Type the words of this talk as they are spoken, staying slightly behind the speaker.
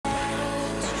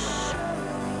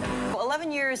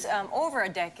years, over a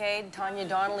decade, Tanya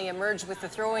Donelly emerged with the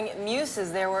Throwing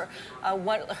Muses. There were,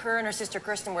 her and her sister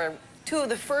Kristen were two of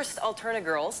the first Alterna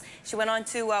girls. She went on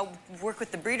to work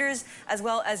with the Breeders as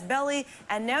well as Belly,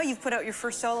 and now you've put out your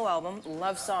first solo album,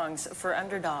 Love Songs for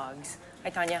Underdogs. Hi,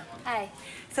 Tanya. Hi.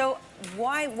 So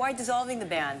why dissolving the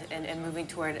band and moving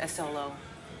toward a solo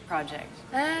project?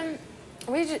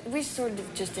 We sort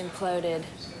of just imploded.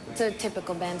 It's a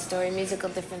typical band story: musical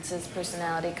differences,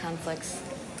 personality conflicts,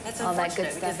 That's all that good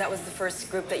unfortunate, stuff. because that was the first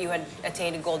group that you had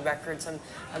attained a gold record, some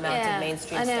amount of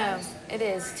mainstream status. I know. It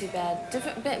is too bad.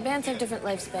 Different bands have different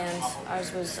lifespans.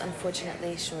 Ours was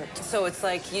unfortunately short. So it's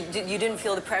like you didn't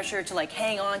feel the pressure to like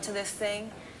hang on to this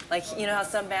thing? Like, you know how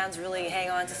some bands really hang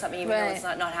on to something even though it's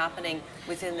not happening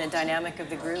within the dynamic of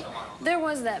the group? There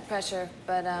was that pressure,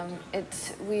 but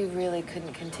we really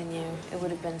couldn't continue. It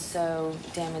would have been so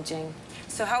damaging.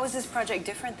 So how is this project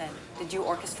different then? Did you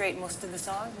orchestrate most of the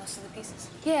songs, most of the pieces?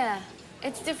 Yeah,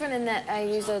 it's different in that I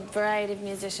use a variety of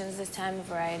musicians this time, a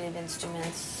variety of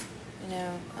instruments. You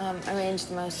know, arranged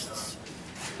most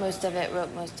of it,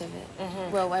 wrote most of it.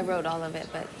 Mm-hmm. Well, I wrote all of it,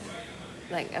 but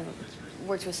like I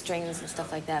worked with strings and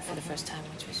stuff like that for the first time,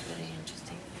 which was really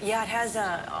interesting. Yeah, it has.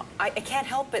 I can't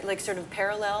help but like sort of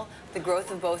parallel the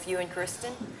growth of both you and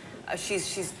Kristen.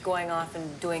 She's going off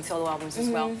and doing solo albums as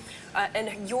well.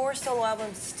 And your solo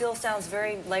album still sounds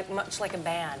very much like a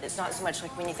band. It's not so much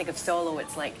like when you think of solo,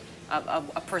 it's like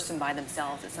a person by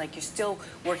themselves. It's like you're still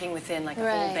working within like a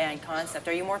whole band concept.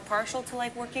 Are you more partial to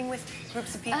like working with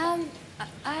groups of people?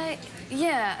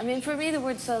 Yeah, I mean, for me, the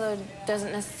word solo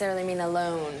doesn't necessarily mean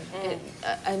alone.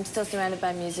 I'm still surrounded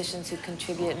by musicians who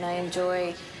contribute, and I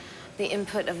enjoy the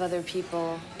input of other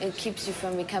people. It keeps you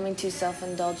from becoming too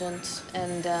self-indulgent,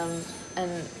 and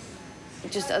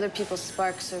just other people's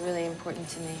sparks are really important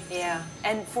to me. Yeah.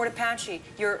 And Fort Apache,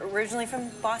 you're originally from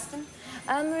Boston?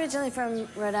 I'm originally from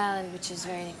Rhode Island, which is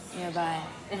very nearby.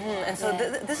 And so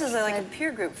this is like a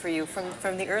peer group for you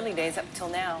from the early days up till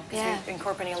now. Yeah. You're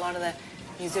incorporating a lot of the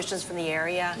musicians from the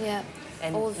area. Yeah.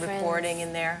 And old recording friends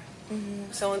in there.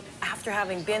 So after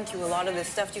having been through a lot of this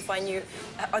stuff, do you find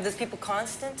are those people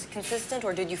consistent,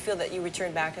 or did you feel that you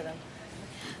returned back to them?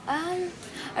 I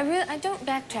don't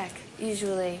backtrack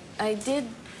usually. I did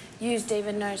use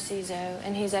David Narciso,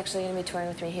 and he's actually going to be touring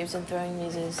with me. He was in Throwing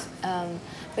Muses.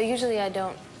 But usually I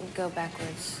don't go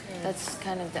backwards. That's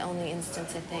kind of the only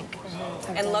instance, I think.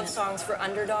 And Love Songs for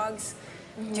Underdogs?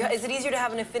 Is it easier to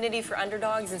have an affinity for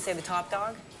underdogs than, say, the top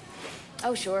dog?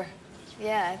 Oh, sure.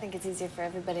 Yeah, I think it's easier for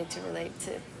everybody to relate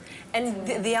to. And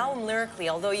the album lyrically,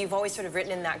 although you've always sort of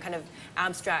written in that kind of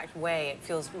abstract way, it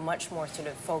feels much more sort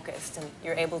of focused, and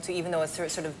you're able to, even though it's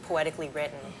sort of poetically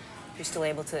written, you're still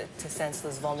able to sense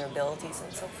those vulnerabilities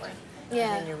and so forth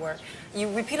in your work.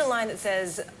 You repeat a line that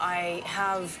says, I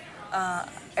have,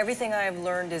 everything I've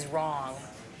learned is wrong.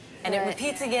 And it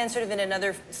repeats again sort of in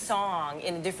another song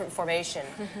in a different formation.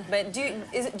 But do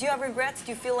you have regrets?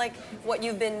 Do you feel like what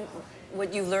you've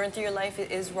learned through your life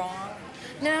is wrong?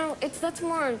 No, that's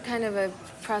more kind of a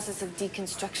process of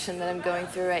deconstruction that I'm going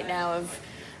through right now, of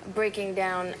breaking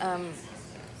down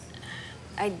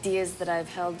ideas that I've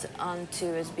held onto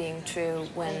as being true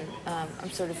when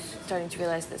I'm sort of starting to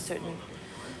realize that certain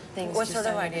things... What sort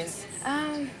of ideas?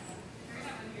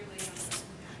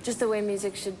 Just the way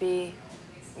music should be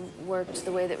worked,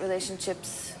 the way that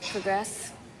relationships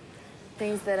progress.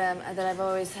 Things that I've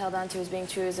always held on to as being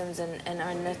truisms and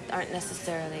aren't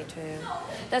necessarily true.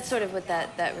 That's sort of what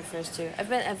that refers to.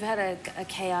 I've had a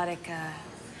chaotic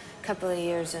couple of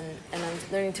years, and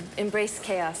I'm learning to embrace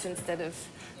chaos instead of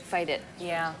fight it.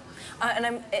 Yeah. And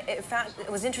in fact, it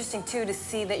was interesting too to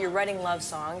see that you're writing love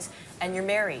songs and you're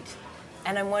married.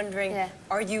 And I'm wondering,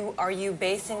 are you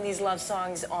basing these love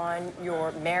songs on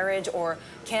your marriage, or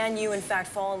can you in fact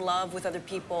fall in love with other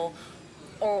people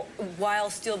or while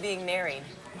still being married?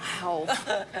 Wow.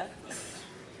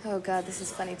 Oh God, this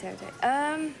is funny territory.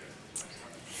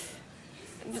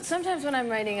 Sometimes when I'm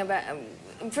writing about,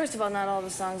 first of all, not all the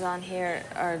songs on here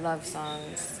are love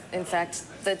songs. In fact,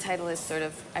 the title is sort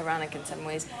of ironic in some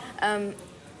ways.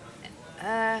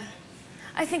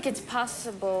 I think it's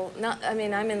possible. I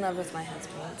mean, I'm in love with my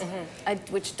husband,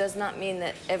 which does not mean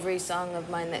that every song of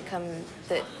mine that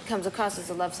comes across as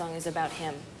a love song is about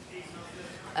him.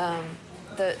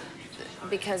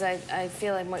 Because I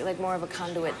feel like more of a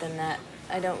conduit than that.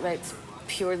 I don't write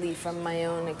purely from my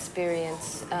own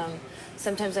experience.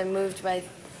 Sometimes I'm moved by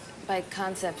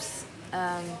concepts,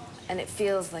 and it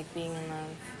feels like being in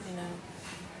love, you know.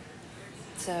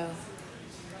 So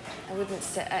I wouldn't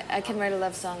say I can write a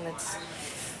love song that's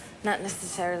not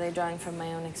necessarily drawing from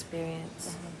my own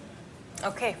experience.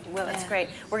 Okay, well, that's Yeah. great.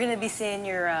 We're going to be seeing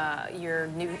your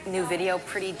new video,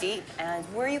 Pretty Deep. And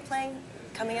where are you playing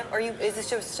coming up? Is this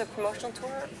just a promotional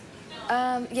tour?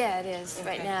 Yeah, it is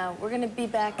right Okay. now. We're going to be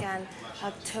back on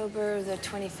October the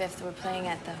 25th. We're playing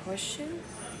at the Horseshoe.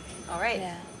 All right.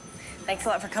 Yeah. Thanks a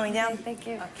lot for coming down. Okay, thank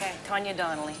you. Okay, Tanya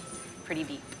Donelly, Pretty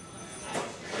Deep.